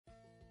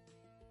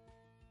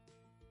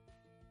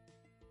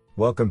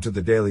Welcome to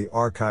the Daily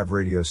Archive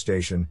radio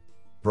station,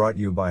 brought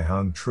you by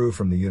Hung Tru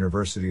from the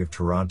University of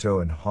Toronto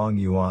and Hong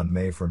Yuan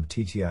Mei from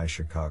TTI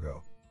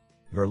Chicago.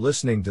 You're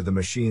listening to the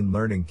Machine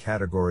Learning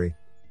category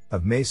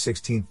of May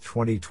 16,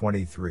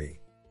 2023.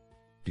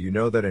 Do you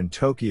know that in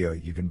Tokyo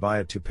you can buy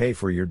a toupee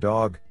for your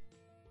dog?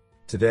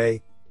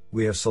 Today,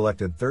 we have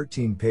selected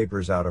 13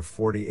 papers out of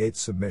 48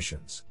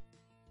 submissions.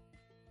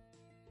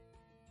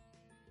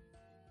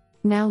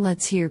 Now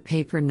let's hear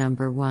paper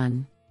number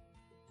 1.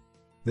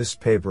 This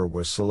paper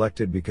was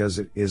selected because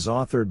it is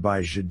authored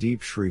by Jaideep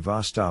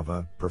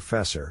Shrivastava,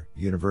 Professor,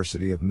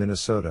 University of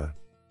Minnesota.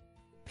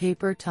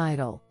 Paper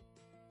title: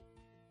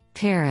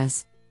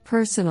 Paris,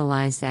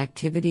 Personalized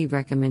Activity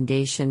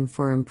Recommendation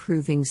for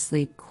Improving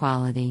Sleep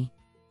Quality.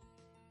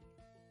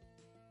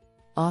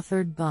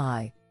 Authored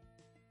by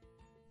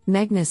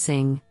Meghna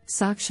Singh,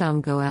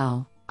 Saksham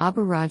Goel,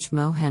 Abhiraj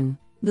Mohan,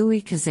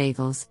 Louis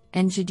Kazagals,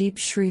 and Jaideep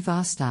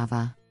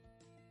Shrivastava.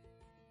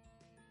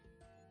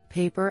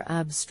 Paper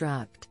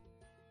abstract: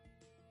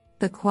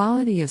 The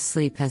quality of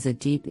sleep has a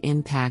deep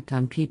impact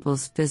on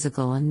people's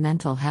physical and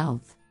mental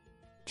health.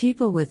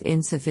 People with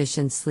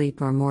insufficient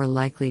sleep are more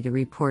likely to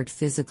report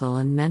physical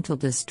and mental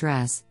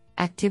distress,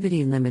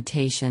 activity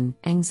limitation,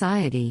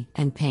 anxiety,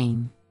 and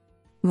pain.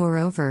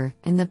 Moreover,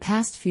 in the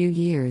past few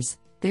years,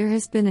 there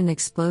has been an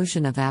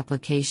explosion of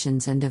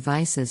applications and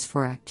devices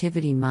for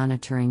activity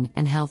monitoring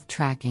and health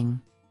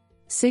tracking.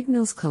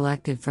 Signals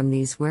collected from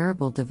these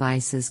wearable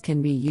devices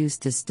can be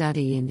used to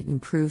study and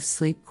improve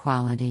sleep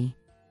quality.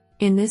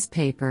 In this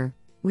paper,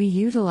 we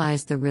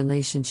utilize the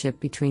relationship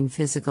between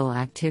physical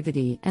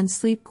activity and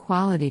sleep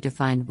quality to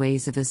find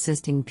ways of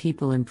assisting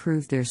people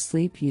improve their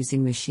sleep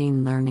using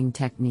machine learning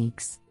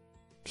techniques.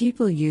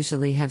 People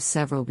usually have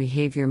several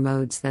behavior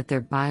modes that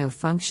their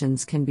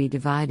biofunctions can be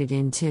divided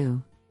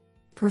into.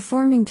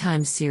 Performing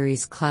time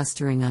series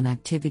clustering on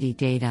activity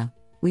data,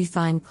 we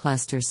find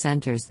cluster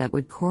centers that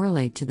would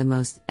correlate to the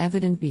most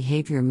evident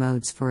behavior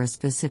modes for a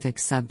specific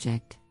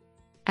subject.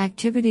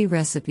 Activity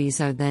recipes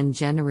are then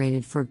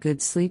generated for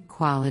good sleep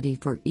quality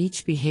for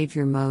each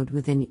behavior mode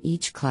within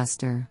each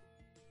cluster.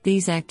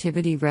 These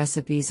activity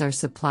recipes are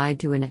supplied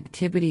to an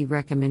activity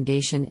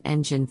recommendation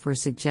engine for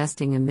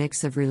suggesting a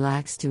mix of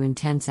relaxed to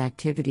intense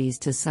activities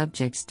to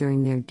subjects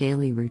during their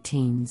daily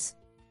routines.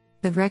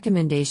 The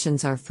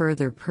recommendations are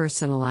further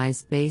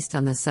personalized based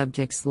on the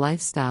subject's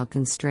lifestyle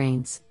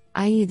constraints,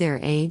 i.e. their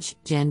age,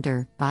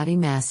 gender, body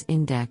mass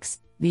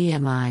index,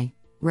 BMI,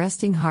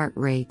 resting heart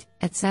rate,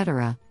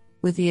 etc.,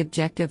 with the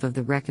objective of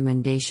the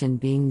recommendation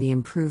being the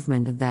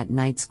improvement of that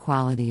night's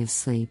quality of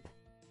sleep.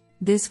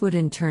 This would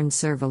in turn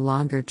serve a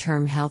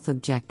longer-term health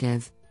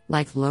objective,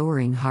 like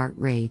lowering heart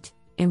rate,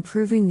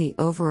 improving the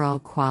overall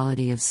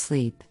quality of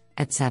sleep,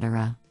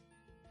 etc.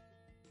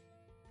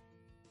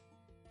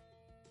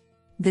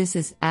 This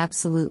is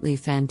absolutely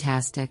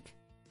fantastic.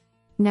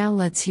 Now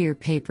let's hear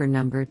paper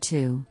number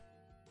 2.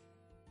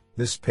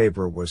 This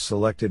paper was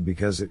selected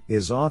because it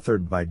is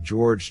authored by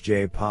George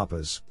J.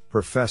 Pappas,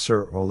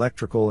 Professor,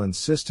 Electrical and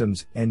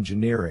Systems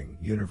Engineering,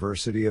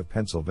 University of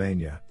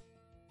Pennsylvania.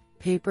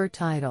 Paper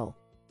title: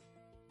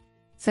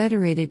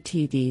 Federated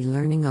TD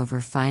Learning over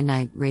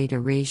Finite Rate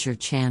Erasure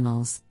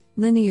Channels,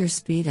 Linear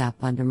Speedup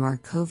under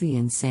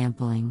Markovian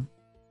Sampling.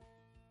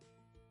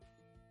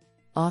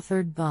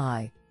 Authored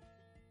by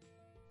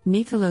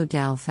Niccolò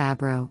Dal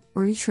Fabbro,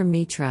 Uritra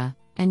Mitra,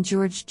 and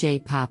George J.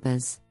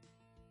 Pappas.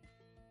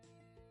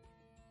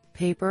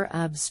 Paper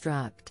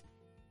abstract: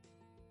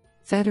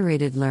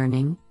 Federated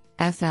Learning,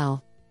 FL,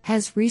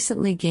 has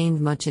recently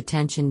gained much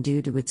attention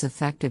due to its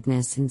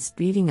effectiveness in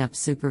speeding up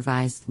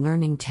supervised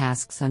learning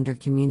tasks under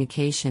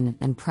communication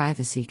and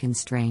privacy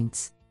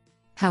constraints.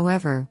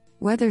 However,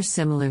 whether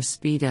similar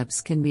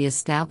speedups can be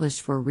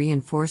established for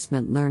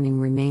reinforcement learning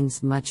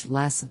remains much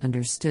less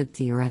understood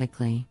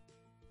theoretically.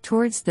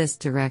 Towards this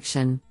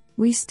direction,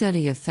 we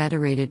study a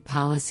federated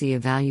policy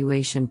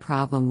evaluation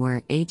problem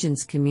where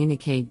agents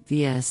communicate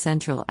via a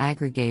central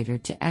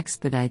aggregator to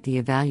expedite the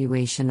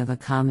evaluation of a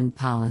common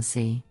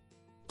policy.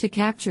 To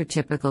capture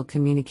typical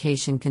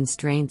communication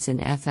constraints in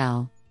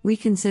FL, we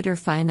consider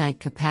finite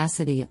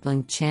capacity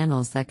uplink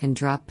channels that can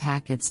drop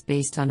packets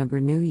based on a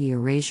Bernoulli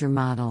erasure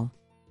model.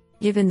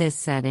 Given this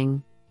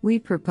setting, we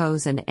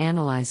propose and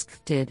analyze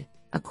CFTID,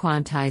 a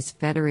quantized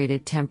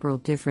federated temporal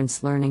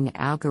difference learning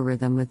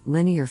algorithm with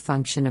linear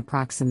function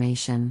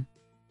approximation.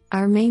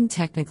 Our main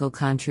technical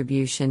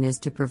contribution is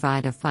to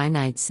provide a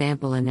finite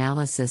sample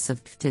analysis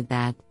of CFTID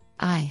that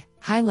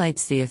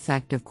highlights the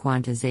effect of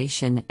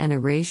quantization and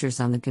erasures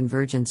on the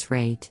convergence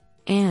rate,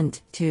 and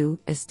 2.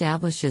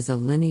 Establishes a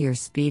linear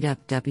speedup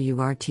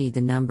WRT, the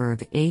number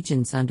of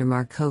agents under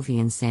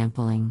Markovian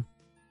sampling.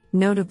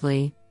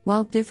 Notably,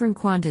 while different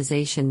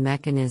quantization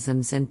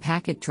mechanisms and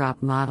packet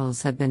drop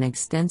models have been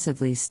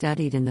extensively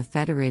studied in the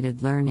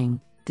federated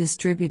learning,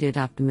 distributed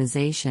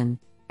optimization,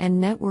 and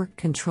network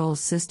control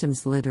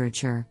systems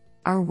literature,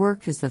 our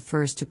work is the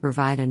first to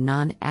provide a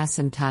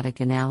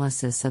non-asymptotic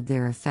analysis of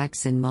their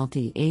effects in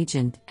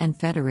multi-agent and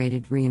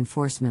federated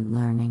reinforcement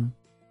learning.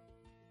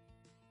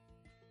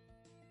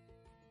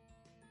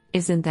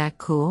 Isn't that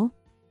cool?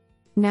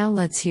 Now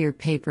let's hear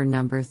paper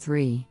number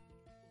 3.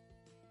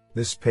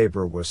 This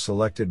paper was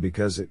selected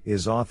because it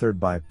is authored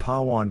by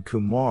Pawan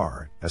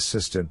Kumar,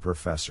 Assistant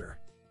Professor.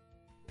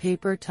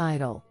 Paper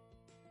title: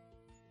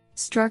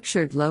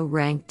 Structured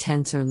Low-Rank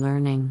Tensor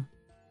Learning.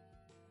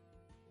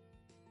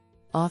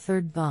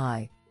 Authored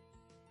by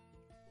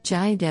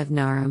Jayadev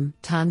Naram,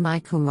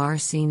 Tanmay Kumar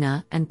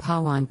Sina, and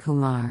Pawan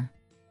Kumar.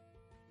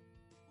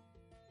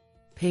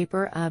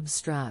 Paper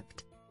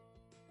abstract: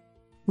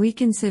 We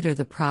consider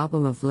the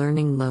problem of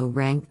learning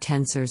low-rank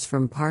tensors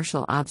from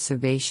partial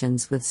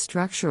observations with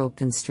structural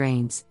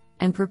constraints,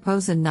 and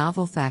propose a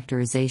novel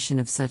factorization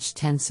of such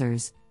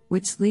tensors,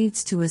 which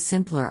leads to a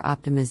simpler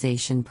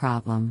optimization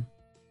problem.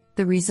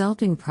 The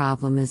resulting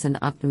problem is an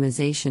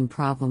optimization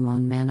problem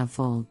on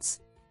manifolds.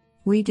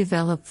 We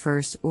develop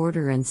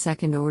first-order and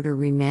second-order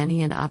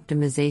Riemannian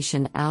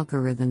optimization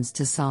algorithms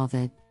to solve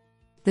it.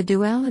 The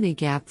duality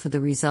gap for the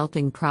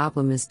resulting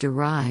problem is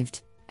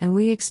derived, and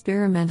we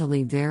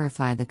experimentally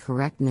verify the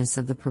correctness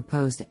of the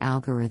proposed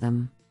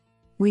algorithm.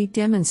 We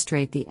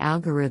demonstrate the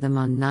algorithm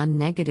on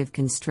non-negative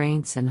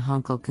constraints and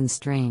Hankel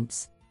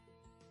constraints.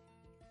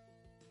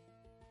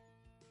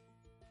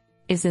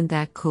 Isn't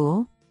that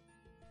cool?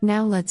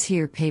 Now let's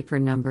hear paper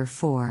number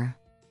 4.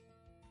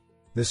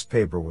 This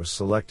paper was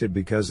selected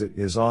because it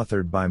is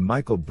authored by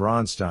Michael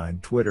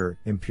Bronstein, Twitter,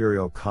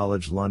 Imperial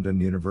College London,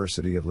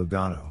 University of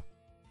Lugano.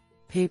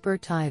 Paper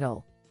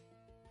title: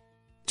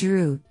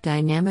 Drew,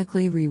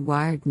 Dynamically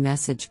Rewired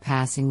Message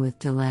Passing with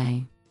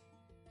Delay.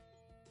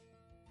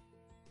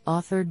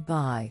 Authored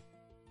by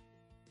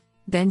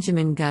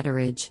Benjamin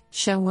Gutteridge,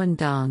 Shewon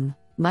Dong,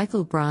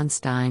 Michael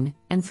Bronstein,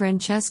 and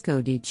Francesco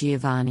Di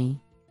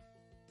Giovanni.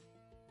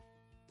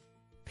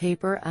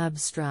 Paper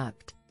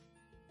abstract: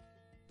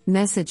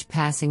 Message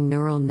passing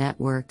neural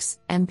networks,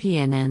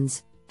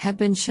 MPNNs, have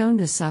been shown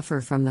to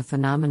suffer from the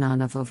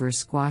phenomenon of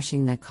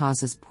over-squashing that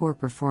causes poor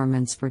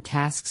performance for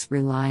tasks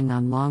relying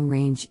on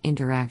long-range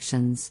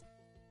interactions.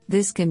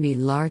 This can be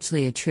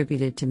largely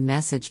attributed to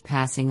message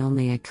passing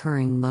only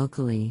occurring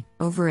locally,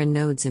 over a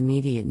node's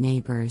immediate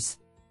neighbors.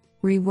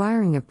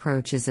 Rewiring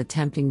approach is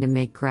attempting to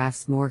make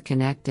graphs more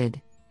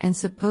connected, and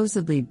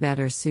supposedly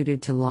better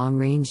suited to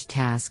long-range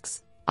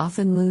tasks,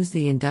 often lose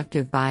the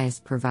inductive bias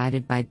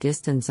provided by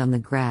distance on the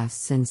graphs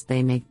since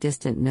they make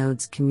distant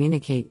nodes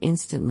communicate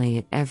instantly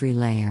at every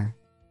layer.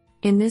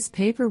 In this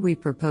paper we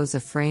propose a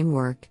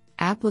framework,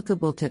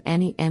 applicable to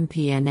any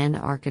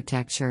MPNN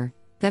architecture,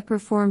 that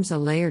performs a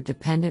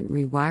layer-dependent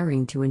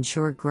rewiring to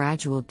ensure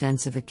gradual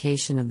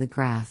densification of the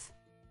graph.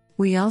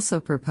 We also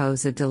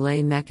propose a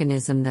delay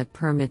mechanism that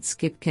permits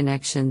skip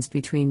connections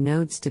between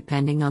nodes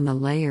depending on the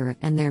layer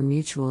and their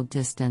mutual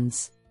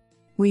distance.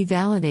 We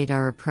validate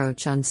our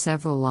approach on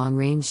several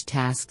long-range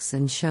tasks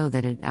and show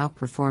that it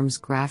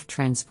outperforms graph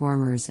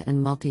transformers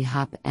and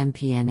multi-hop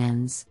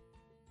MPNNs.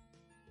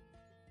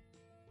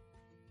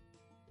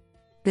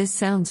 This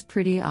sounds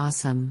pretty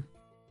awesome.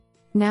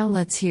 Now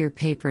let's hear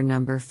paper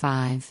number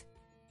 5.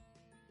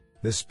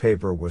 This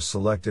paper was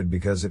selected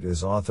because it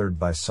is authored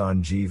by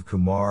Sanjeev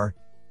Kumar,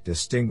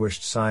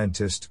 Distinguished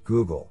Scientist,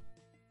 Google.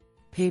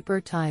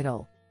 Paper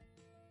title: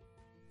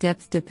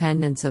 Depth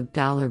Dependence of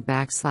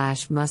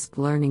 $\Musk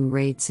Learning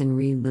Rates in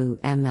ReLU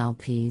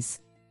MLPs.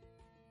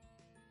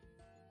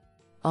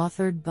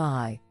 Authored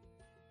by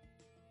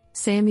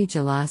Sami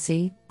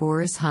Jalasi,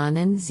 Boris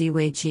Hanan,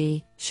 Ziwei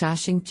Ji,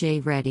 Shashank J.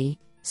 Reddy,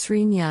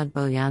 Srinyad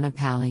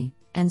Boyanapalli,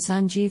 and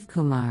Sanjeev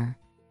Kumar.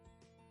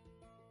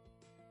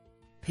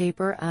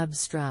 Paper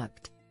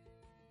abstract: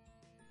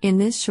 In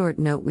this short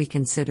note we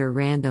consider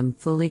random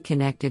fully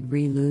connected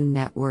ReLU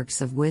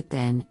networks of width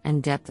n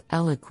and depth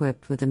L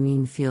equipped with a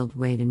mean field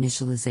weight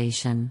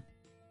initialization.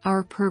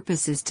 Our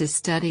purpose is to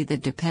study the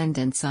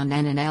dependence on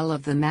n and L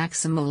of the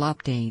maximal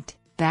update,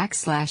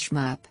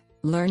 \mup,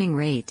 learning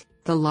rate,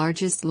 the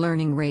largest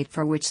learning rate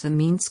for which the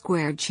mean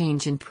squared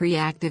change in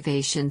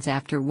pre-activations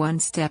after one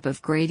step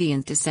of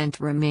gradient descent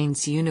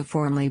remains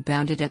uniformly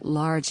bounded at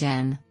large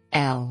n,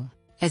 L,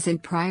 as in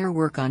prior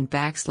work on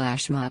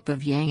 \mup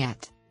of Yang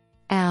et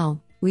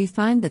al. We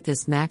find that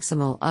this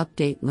maximal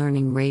update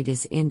learning rate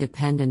is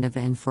independent of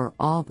n for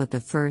all but the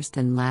first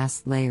and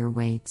last layer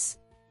weights.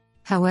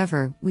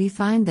 However, we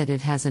find that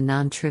it has a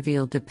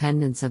non-trivial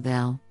dependence of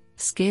L,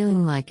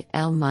 scaling like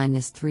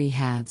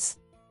L-3/2.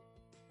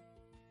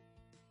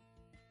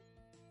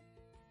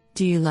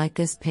 Do you like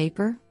this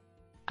paper?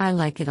 I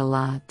like it a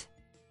lot.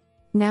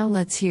 Now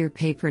let's hear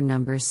paper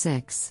number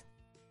 6.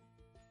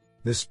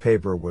 This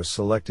paper was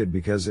selected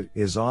because it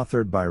is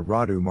authored by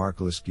Radu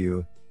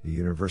Marculescu, the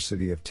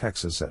University of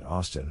Texas at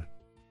Austin.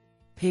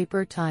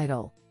 Paper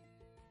title: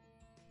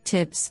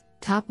 Tips,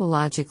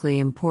 Topologically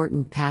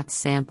Important Path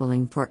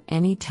Sampling for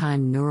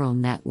Anytime Neural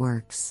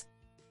Networks.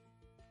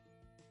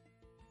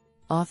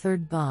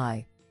 Authored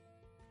by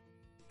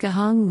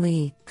Gahong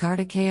Li,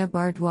 Kartikeya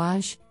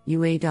Bhardwaj,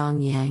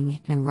 Yuedong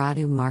Yang, and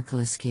Radu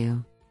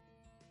Marculescu.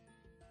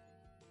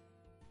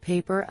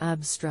 Paper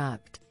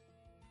abstract: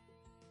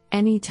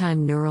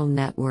 Anytime neural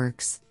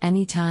networks,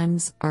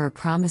 anytimes, are a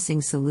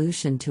promising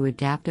solution to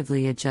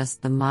adaptively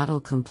adjust the model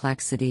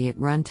complexity at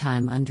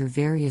runtime under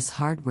various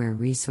hardware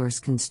resource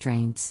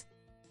constraints.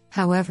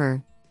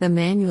 However, the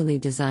manually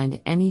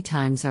designed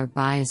anytimes are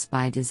biased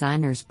by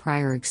designers'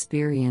 prior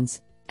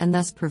experience, and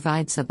thus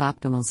provide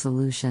suboptimal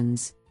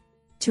solutions.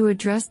 To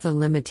address the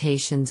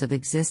limitations of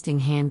existing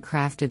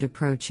handcrafted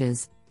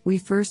approaches, we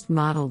first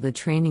model the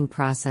training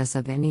process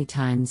of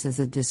anytimes as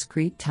a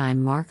discrete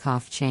time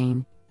Markov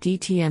chain,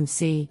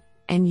 DTMC,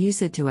 and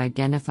use it to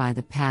identify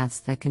the paths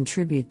that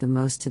contribute the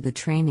most to the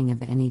training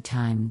of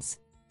anytimes.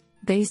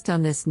 Based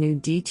on this new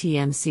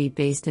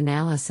DTMC-based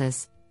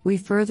analysis, we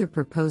further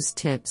propose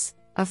TIPS,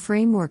 a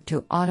framework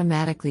to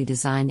automatically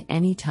design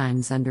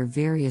anytimes under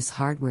various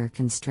hardware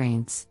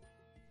constraints.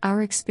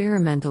 Our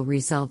experimental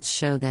results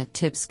show that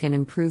TIPS can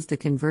improve the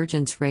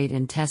convergence rate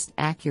and test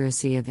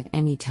accuracy of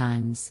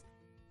anytimes.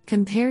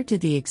 Compared to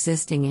the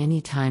existing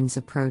anytimes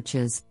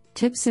approaches,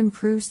 TIPS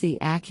improves the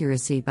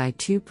accuracy by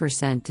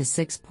 2% to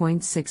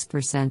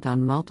 6.6%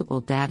 on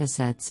multiple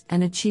datasets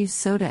and achieves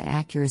SOTA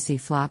accuracy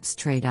flops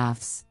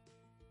trade-offs.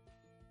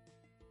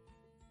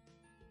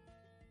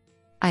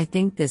 I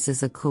think this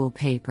is a cool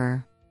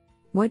paper.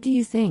 What do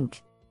you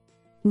think?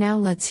 Now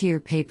let's hear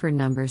paper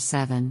number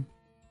 7.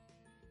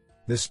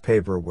 This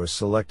paper was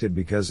selected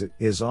because it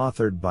is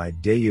authored by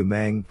Dayu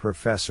Meng,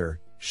 Professor,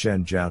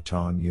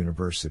 Shenzhou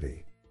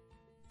University.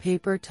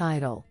 Paper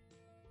title: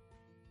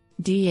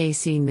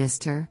 DAC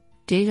MR,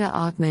 Data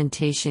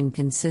Augmentation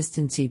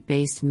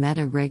Consistency-Based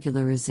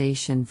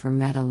Meta-Regularization for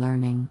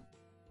Meta-Learning.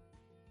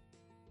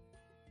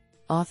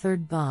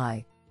 Authored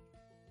by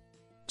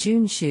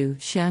Jun Xu,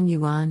 Xiang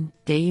Yuan,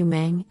 Dayu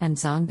Meng, and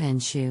Zhongben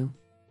Xu.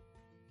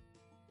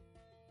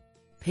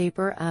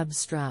 Paper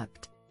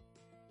abstract: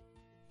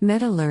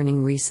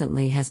 Meta-learning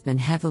recently has been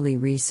heavily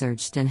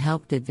researched and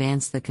helped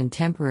advance the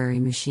contemporary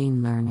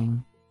machine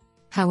learning.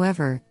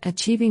 However,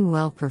 achieving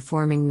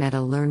well-performing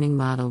meta-learning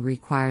model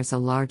requires a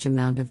large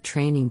amount of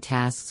training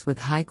tasks with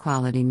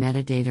high-quality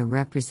metadata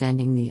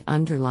representing the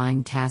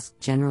underlying task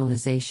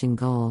generalization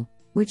goal,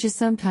 which is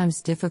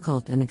sometimes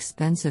difficult and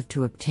expensive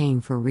to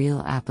obtain for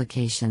real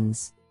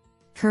applications.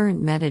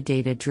 Current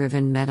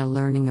metadata-driven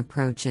meta-learning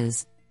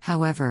approaches,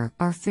 however,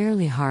 are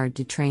fairly hard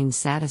to train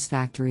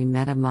satisfactory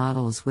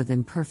meta-models with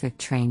imperfect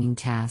training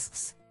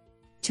tasks.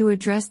 To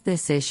address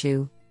this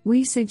issue,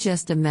 we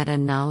suggest a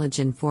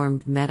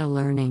meta-knowledge-informed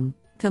meta-learning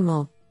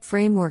 (CML)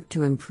 framework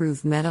to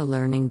improve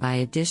meta-learning by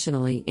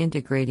additionally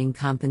integrating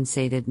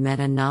compensated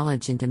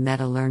meta-knowledge into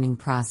meta-learning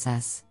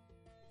process.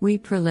 We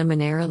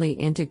preliminarily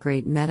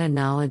integrate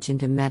meta-knowledge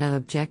into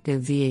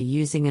meta-objective via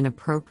using an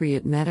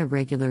appropriate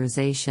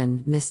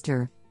meta-regularization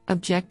 (MR)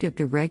 objective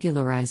to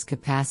regularize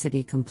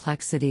capacity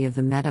complexity of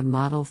the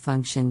meta-model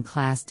function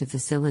class to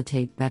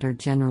facilitate better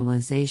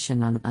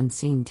generalization on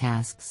unseen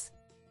tasks.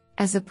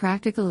 As a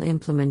practical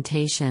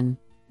implementation,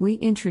 we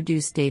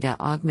introduce data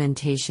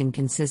augmentation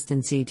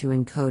consistency to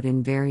encode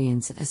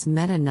invariance as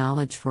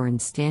meta-knowledge for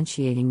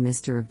instantiating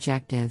MR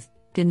objective,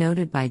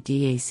 denoted by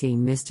DAC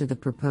MR. The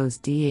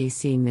proposed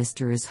DAC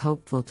MR is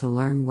hopeful to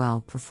learn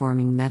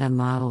well-performing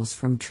meta-models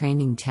from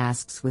training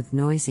tasks with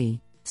noisy,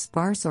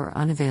 sparse or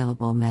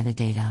unavailable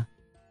metadata.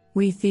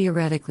 We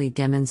theoretically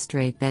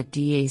demonstrate that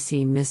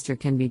DAC MR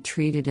can be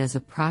treated as a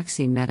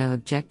proxy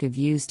meta-objective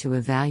used to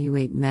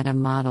evaluate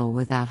meta-model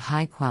without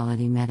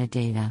high-quality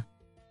metadata.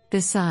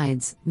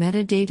 Besides,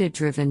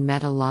 metadata-driven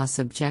meta-loss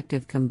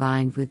objective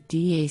combined with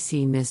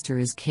DAC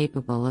MR is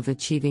capable of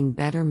achieving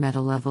better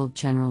meta-level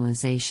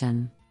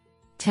generalization.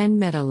 10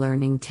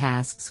 meta-learning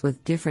tasks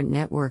with different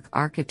network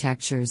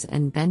architectures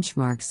and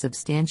benchmarks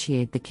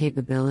substantiate the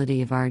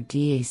capability of our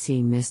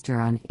DAC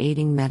MR on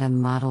aiding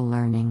meta-model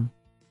learning.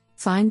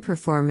 Fine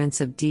performance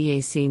of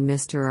DAC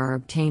MR are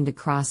obtained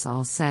across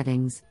all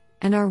settings,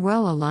 and are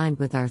well aligned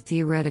with our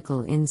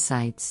theoretical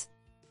insights.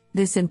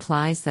 This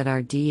implies that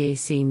our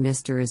DAC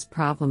MR is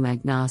problem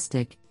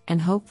agnostic,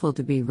 and hopeful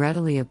to be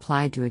readily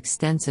applied to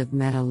extensive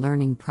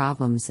meta-learning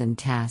problems and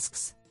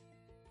tasks.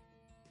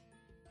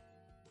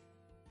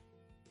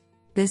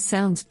 This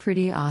sounds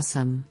pretty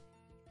awesome.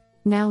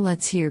 Now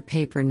let's hear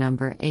paper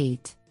number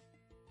 8.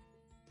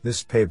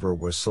 This paper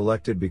was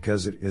selected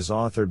because it is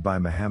authored by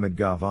Mohammad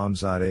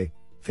Ghavamzadeh,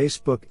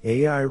 Facebook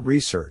AI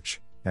Research,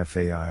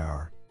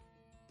 FAIR.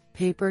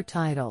 Paper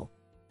title: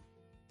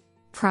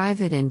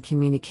 Private and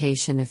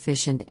Communication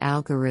Efficient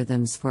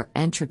Algorithms for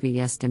Entropy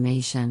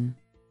Estimation.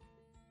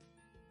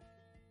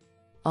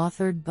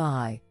 Authored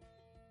by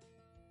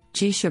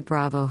Jisha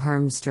Bravo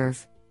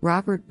Hermsdorf,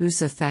 Robert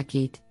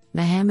Bousafekit,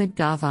 Mohammad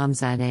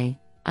Ghavamzadeh,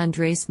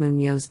 Andres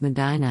Munoz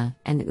Medina,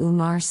 and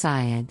Umar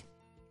Syed.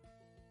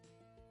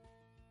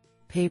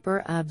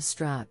 Paper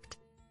abstract: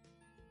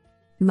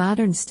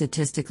 Modern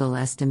statistical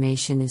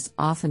estimation is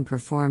often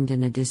performed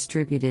in a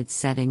distributed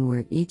setting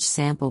where each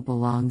sample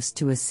belongs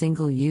to a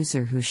single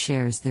user who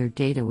shares their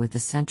data with a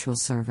central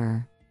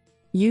server.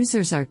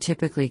 Users are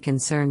typically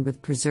concerned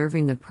with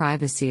preserving the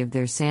privacy of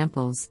their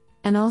samples,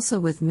 and also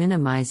with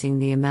minimizing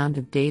the amount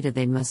of data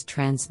they must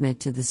transmit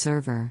to the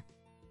server.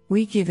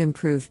 We give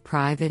improved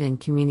private and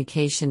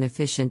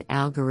communication-efficient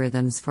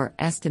algorithms for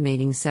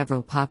estimating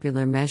several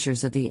popular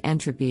measures of the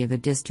entropy of a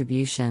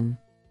distribution.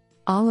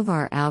 All of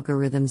our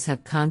algorithms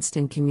have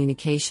constant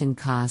communication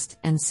cost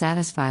and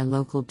satisfy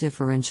local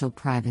differential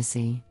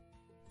privacy.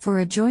 For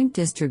a joint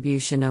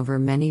distribution over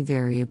many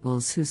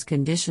variables whose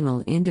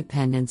conditional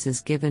independence is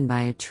given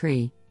by a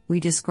tree, we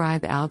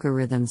describe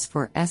algorithms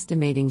for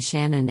estimating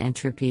Shannon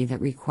entropy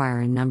that require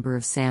a number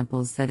of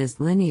samples that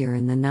is linear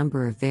in the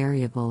number of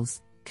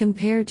variables,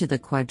 compared to the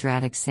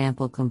quadratic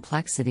sample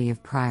complexity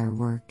of prior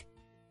work.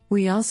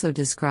 We also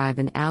describe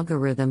an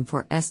algorithm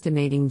for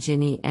estimating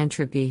Gini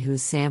entropy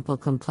whose sample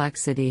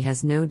complexity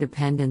has no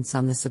dependence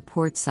on the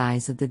support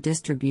size of the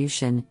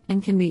distribution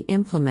and can be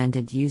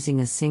implemented using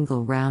a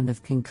single round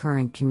of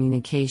concurrent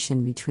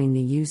communication between the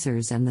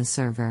users and the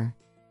server.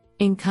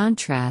 In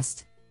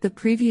contrast, the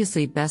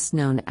previously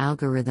best-known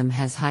algorithm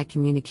has high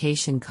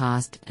communication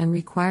cost and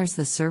requires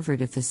the server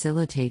to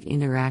facilitate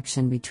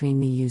interaction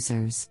between the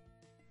users.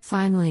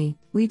 Finally,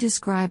 we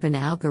describe an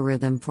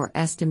algorithm for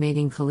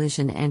estimating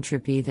collision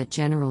entropy that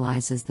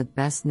generalizes the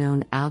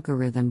best-known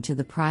algorithm to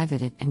the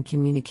private and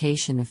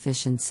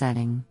communication-efficient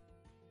setting.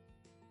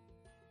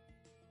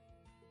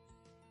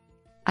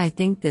 I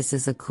think this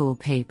is a cool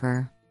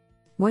paper.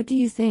 What do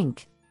you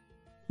think?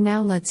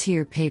 Now let's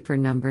hear paper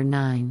number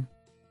 9.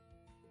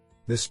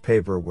 This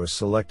paper was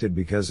selected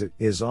because it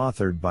is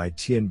authored by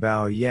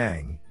Tianbao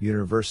Yang,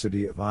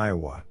 University of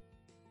Iowa.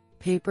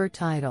 Paper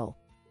title: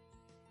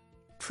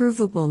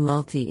 Provable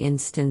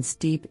Multi-Instance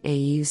Deep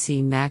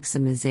AUC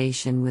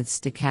Maximization with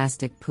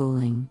Stochastic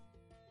Pooling.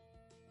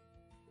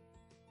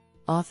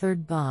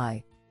 Authored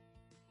by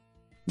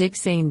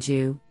Dixane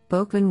Zhu,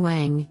 Boken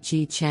Wang,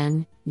 Ji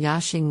Chen,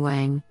 Yaxing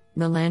Wang,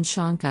 Milan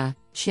Shanka,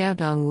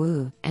 Xiaodong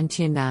Wu, and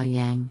Tianbao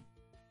Yang.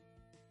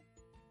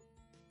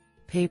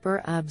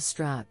 Paper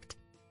abstract: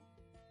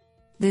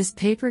 This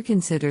paper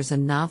considers a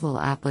novel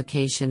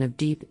application of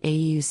Deep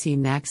AUC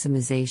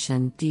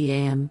Maximization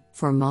 (DAM)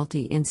 for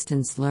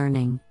multi-instance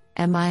learning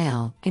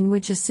 (MIL), in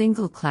which a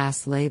single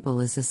class label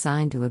is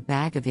assigned to a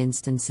bag of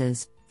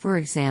instances, for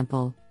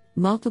example,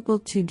 multiple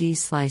 2D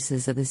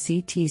slices of a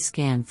CT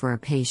scan for a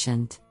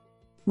patient.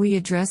 We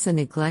address a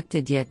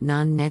neglected yet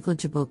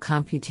non-negligible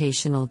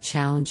computational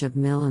challenge of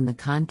MIL in the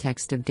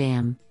context of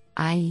DAM,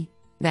 i.e.,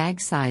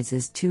 bag size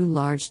is too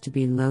large to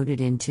be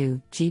loaded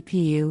into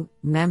GPU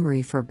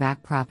memory for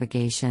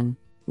backpropagation,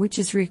 which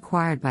is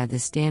required by the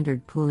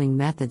standard pooling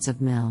methods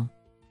of MIL.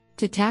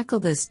 To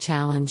tackle this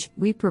challenge,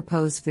 we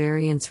propose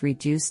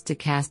variance-reduced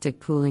stochastic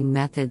pooling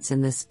methods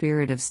in the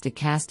spirit of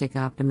stochastic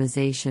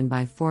optimization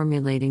by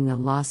formulating the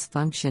loss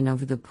function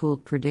over the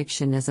pooled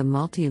prediction as a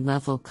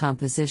multi-level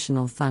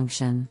compositional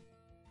function.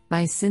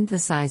 By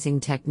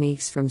synthesizing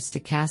techniques from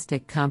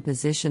stochastic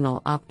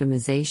compositional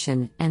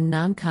optimization and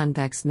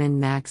non-convex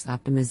min-max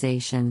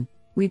optimization,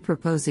 we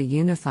propose a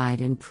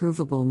unified and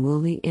provable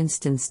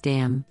multi-instance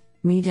DAM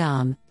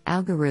 (MIDAM)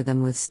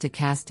 algorithm with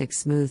stochastic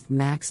smooth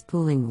max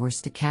pooling or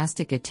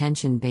stochastic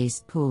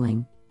attention-based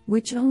pooling,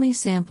 which only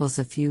samples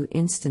a few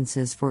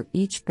instances for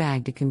each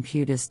bag to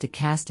compute a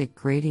stochastic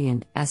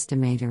gradient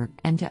estimator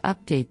and to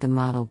update the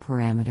model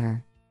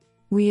parameter.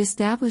 We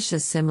establish a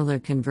similar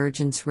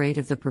convergence rate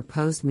of the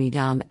proposed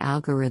MIDAM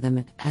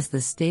algorithm as the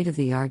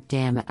state-of-the-art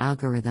DAM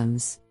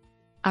algorithms.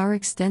 Our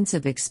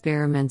extensive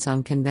experiments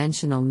on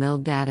conventional MIL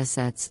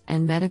datasets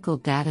and medical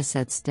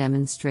datasets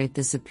demonstrate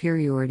the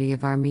superiority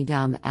of our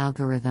MIDAM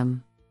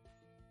algorithm.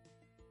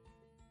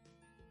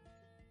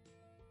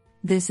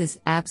 This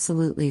is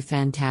absolutely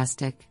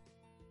fantastic.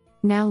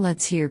 Now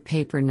let's hear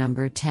paper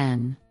number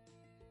 10.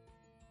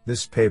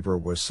 This paper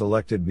was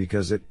selected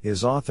because it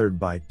is authored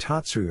by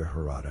Tatsuya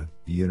Harada,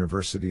 the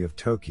University of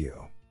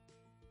Tokyo.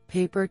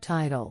 Paper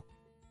title: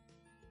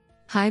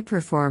 High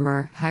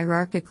Performer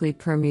Hierarchically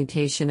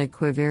Permutation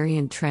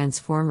Equivariant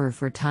Transformer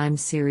for Time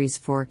Series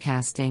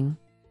Forecasting.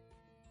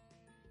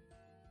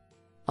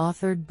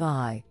 Authored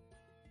by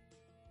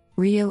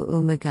Ryo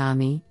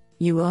Umegami,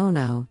 Yu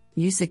Ono,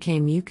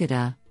 Yusuke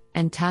Mukita,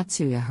 and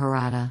Tatsuya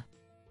Harada.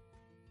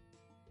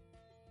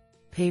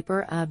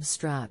 Paper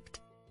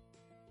abstract: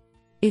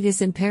 It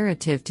is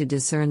imperative to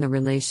discern the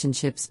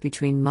relationships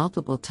between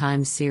multiple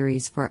time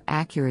series for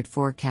accurate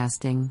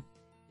forecasting.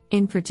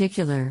 In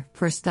particular,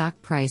 for stock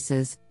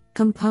prices,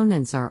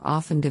 components are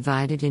often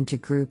divided into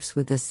groups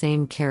with the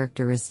same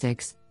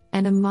characteristics,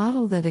 and a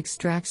model that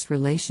extracts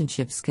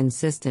relationships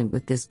consistent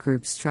with this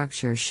group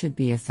structure should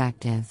be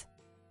effective.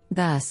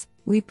 Thus,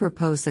 we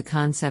propose the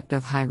concept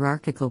of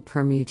hierarchical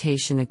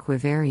permutation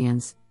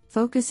equivariance,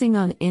 focusing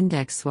on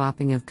index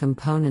swapping of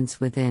components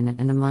within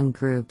and among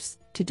groups,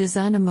 to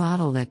design a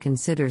model that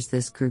considers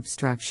this group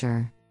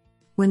structure.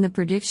 When the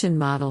prediction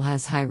model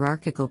has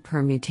hierarchical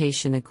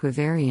permutation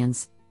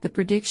equivariance, the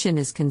prediction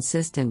is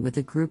consistent with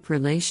the group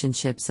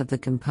relationships of the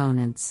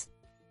components.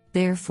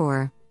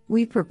 Therefore,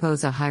 we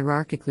propose a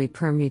hierarchically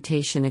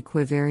permutation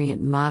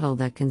equivariant model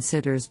that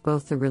considers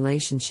both the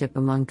relationship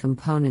among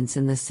components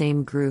in the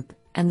same group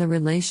and the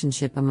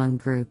relationship among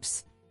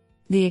groups.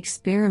 The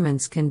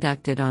experiments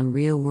conducted on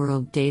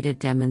real-world data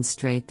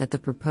demonstrate that the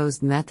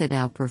proposed method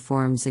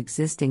outperforms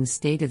existing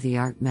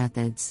state-of-the-art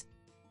methods.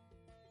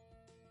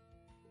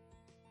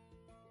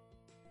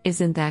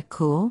 Isn't that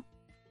cool?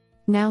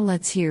 Now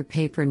let's hear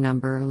paper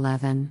number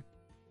 11.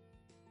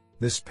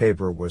 This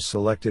paper was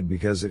selected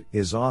because it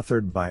is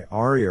authored by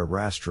Aria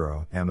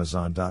Rastro,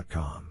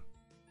 Amazon.com.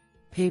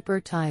 Paper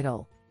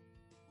title: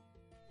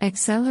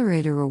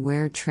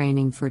 Accelerator-Aware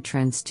Training for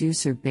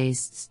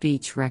Transducer-Based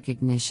Speech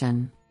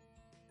Recognition.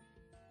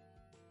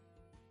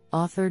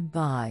 Authored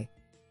by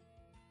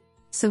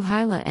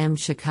Sohaila M.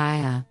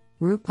 Shakaya,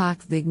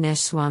 Rupak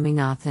Vignesh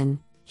Swaminathan,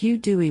 Hugh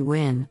Dewey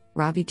Wynn,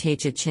 Ravi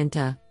Teja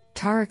Chinta,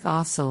 Tariq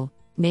Afzal,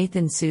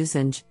 Nathan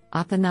Susanj,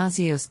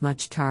 Athanasios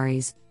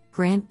Muchtaris,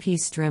 Grant P.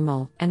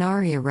 Strimmel, and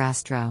Aria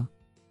Rastro.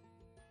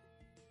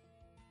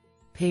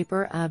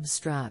 Paper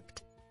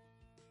abstract: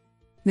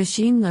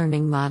 Machine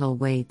learning model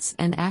weights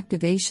and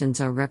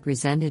activations are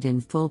represented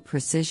in full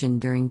precision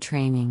during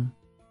training.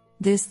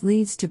 This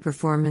leads to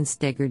performance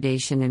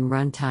degradation in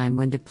runtime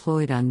when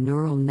deployed on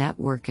neural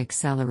network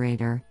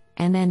accelerator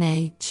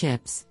 (NNA)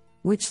 chips,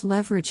 which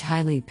leverage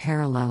highly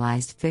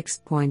parallelized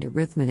fixed-point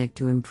arithmetic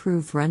to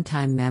improve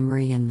runtime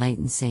memory and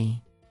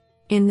latency.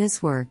 In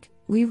this work,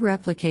 we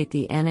replicate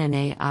the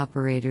NNA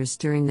operators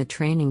during the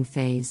training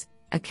phase,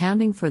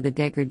 accounting for the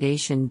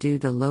degradation due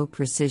to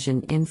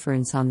low-precision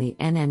inference on the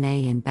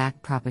NNA and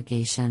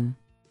backpropagation.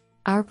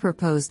 Our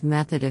proposed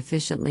method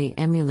efficiently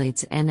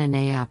emulates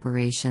NNA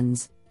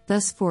operations,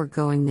 thus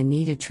foregoing the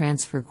need to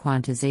transfer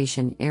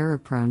quantization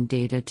error-prone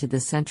data to the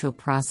Central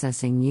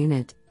Processing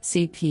Unit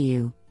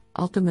 (CPU),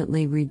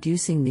 ultimately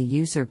reducing the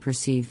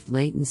user-perceived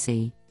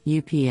latency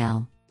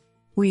 (UPL).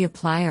 We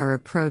apply our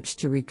approach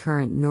to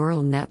recurrent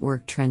neural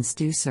network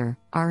transducer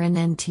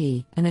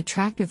 (RNNT), an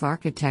attractive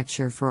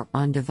architecture for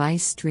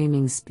on-device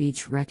streaming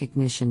speech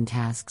recognition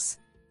tasks.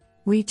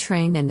 We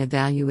train and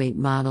evaluate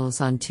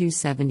models on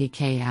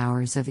 270K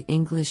hours of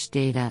English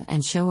data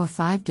and show a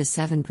 5 to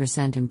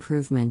 7%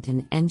 improvement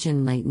in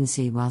engine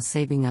latency while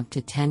saving up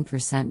to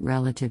 10%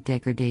 relative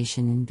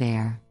degradation in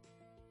VAR.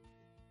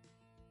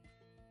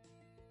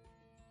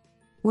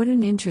 What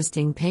an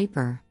interesting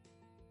paper!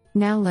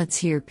 Now let's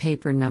hear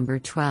paper number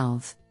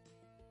 12.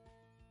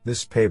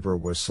 This paper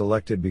was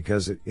selected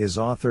because it is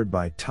authored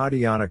by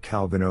Tatiana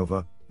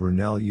Kalganova,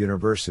 Brunel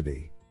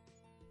University.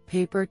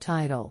 Paper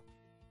title: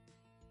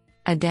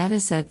 A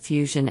Dataset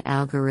Fusion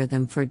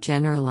Algorithm for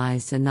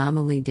Generalized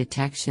Anomaly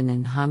Detection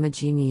in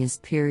Homogeneous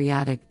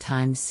Periodic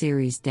Time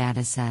Series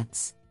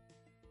Datasets.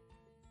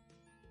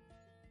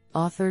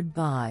 Authored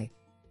by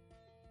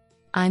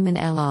Ayman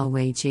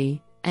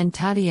El-Alwaji and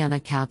Tatiana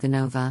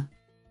Kalganova.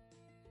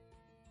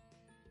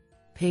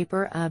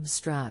 Paper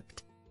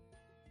abstract: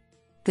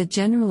 The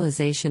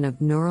generalization of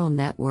neural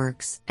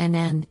networks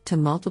 (NN) to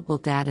multiple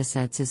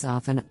datasets is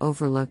often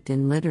overlooked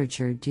in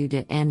literature due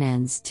to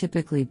NNs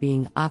typically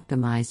being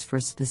optimized for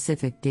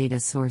specific data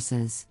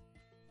sources.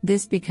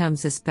 This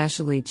becomes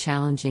especially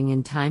challenging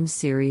in time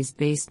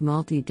series-based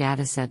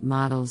multi-dataset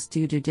models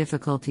due to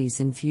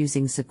difficulties in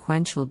fusing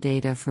sequential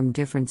data from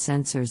different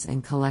sensors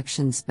and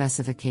collection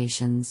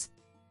specifications.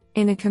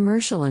 In a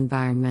commercial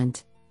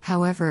environment,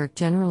 however,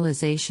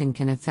 generalization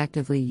can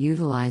effectively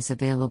utilize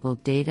available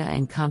data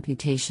and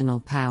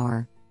computational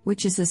power,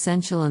 which is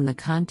essential in the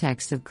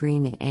context of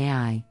green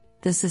AI,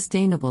 the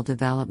sustainable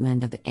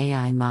development of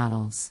AI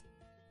models.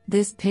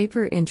 This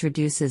paper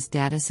introduces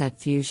dataset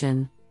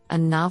fusion, a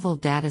novel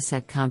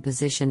dataset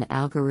composition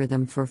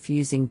algorithm for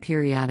fusing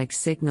periodic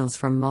signals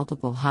from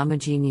multiple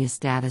homogeneous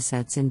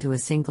datasets into a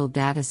single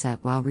dataset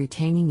while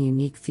retaining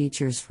unique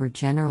features for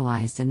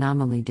generalized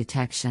anomaly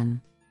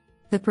detection.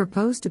 The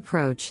proposed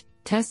approach,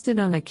 tested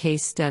on a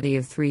case study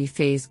of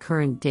three-phase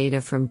current data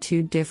from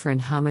two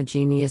different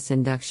homogeneous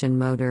induction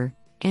motor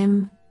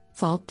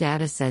fault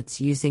datasets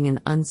using an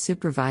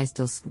unsupervised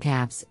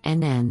LSCAPS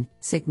NN,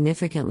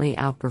 significantly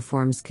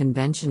outperforms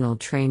conventional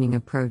training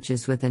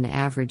approaches with an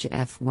average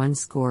F1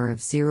 score of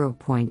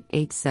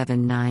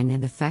 0.879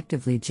 and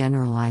effectively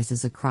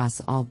generalizes across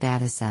all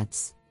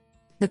datasets.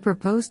 The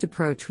proposed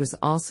approach was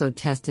also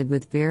tested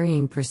with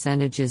varying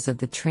percentages of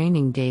the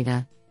training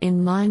data,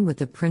 in line with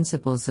the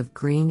principles of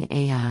green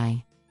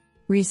AI.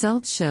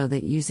 Results show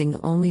that using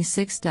only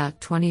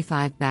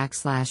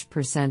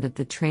 6.25% of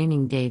the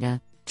training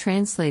data,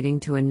 translating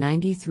to a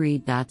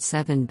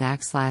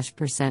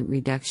 93.7%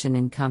 reduction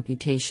in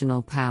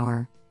computational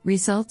power,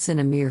 results in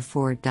a mere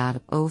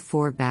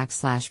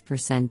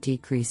 4.04%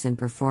 decrease in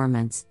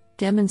performance,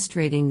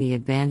 demonstrating the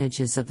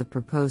advantages of the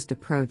proposed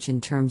approach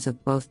in terms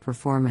of both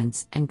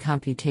performance and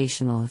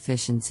computational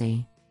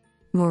efficiency.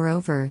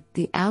 Moreover,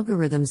 the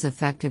algorithm's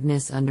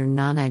effectiveness under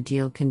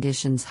non-ideal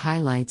conditions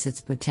highlights its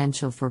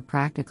potential for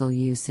practical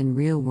use in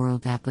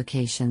real-world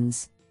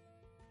applications.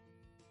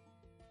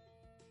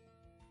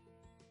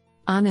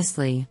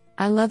 Honestly,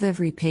 I love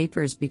every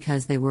papers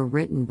because they were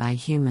written by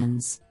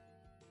humans.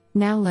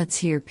 Now let's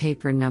hear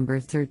paper number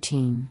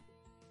 13.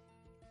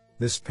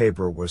 This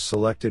paper was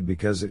selected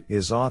because it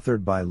is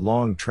authored by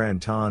Long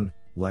Tran Tan,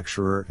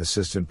 lecturer,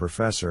 assistant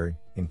professor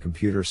in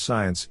computer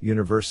science,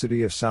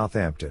 University of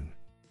Southampton.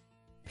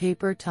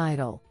 Paper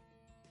title: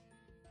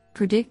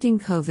 Predicting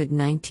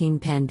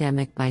COVID-19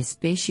 Pandemic by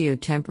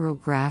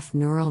Spatiotemporal Graph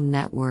Neural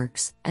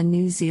Networks, a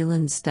New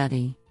Zealand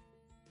Study.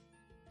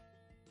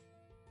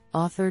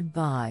 Authored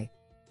by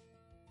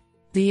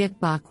Viet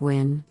Bach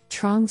Nguyen,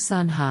 Trong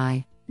Son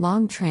Hai,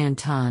 Long Tran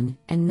Ton,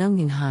 and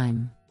Nguyen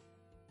Hiem.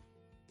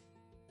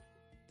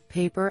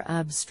 Paper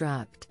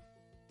abstract: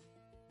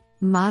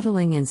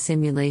 Modeling and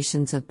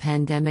simulations of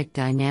pandemic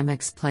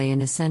dynamics play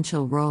an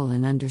essential role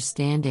in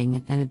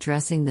understanding and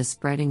addressing the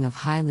spreading of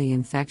highly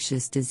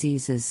infectious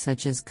diseases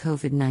such as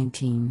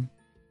COVID-19.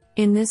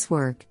 In this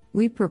work,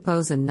 we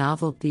propose a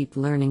novel deep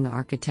learning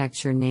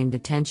architecture named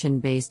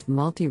Attention-Based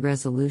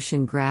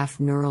Multi-Resolution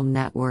Graph Neural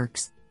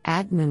Networks,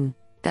 AGNN,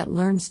 that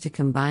learns to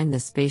combine the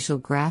spatial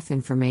graph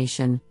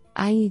information,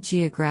 i.e.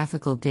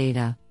 geographical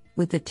data,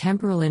 with the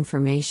temporal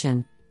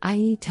information,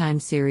 i.e. time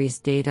series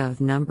data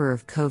of number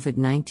of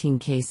COVID-19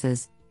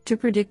 cases, to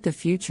predict the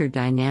future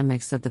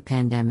dynamics of the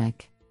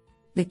pandemic.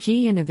 The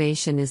key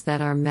innovation is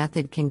that our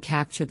method can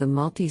capture the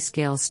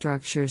multi-scale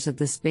structures of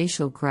the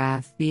spatial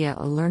graph via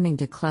a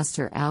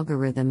learning-to-cluster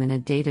algorithm in a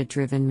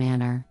data-driven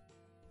manner.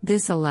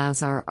 This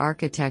allows our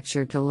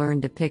architecture to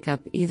learn to pick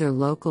up either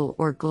local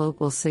or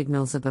global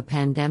signals of a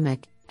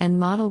pandemic, and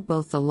model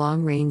both the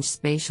long-range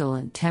spatial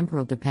and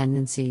temporal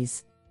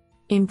dependencies.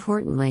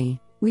 Importantly,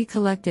 we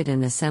collected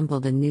and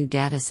assembled a new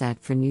dataset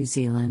for New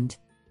Zealand.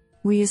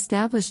 We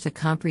established a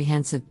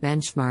comprehensive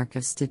benchmark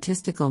of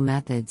statistical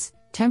methods,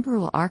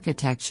 temporal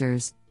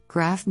architectures,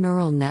 graph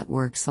neural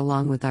networks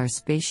along with our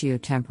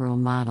spatiotemporal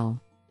model.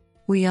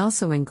 We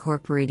also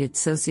incorporated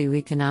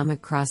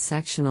socioeconomic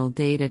cross-sectional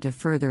data to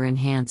further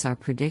enhance our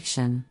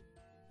prediction.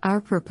 Our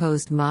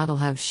proposed model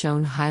have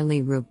shown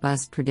highly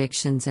robust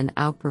predictions and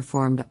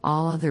outperformed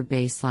all other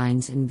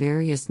baselines in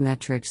various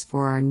metrics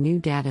for our new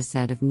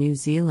dataset of New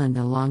Zealand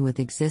along with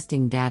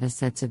existing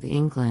datasets of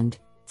England,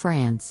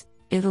 France,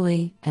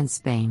 Italy, and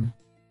Spain.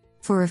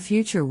 For a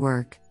future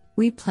work,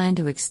 we plan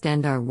to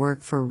extend our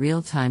work for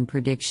real-time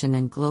prediction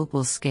and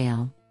global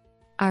scale.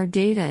 Our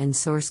data and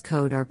source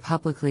code are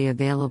publicly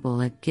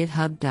available at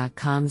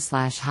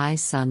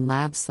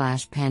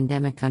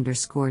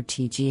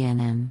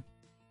github.com/hisunlab/pandemic_tgnn.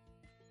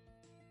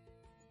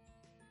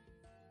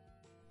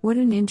 What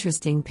an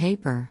interesting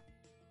paper!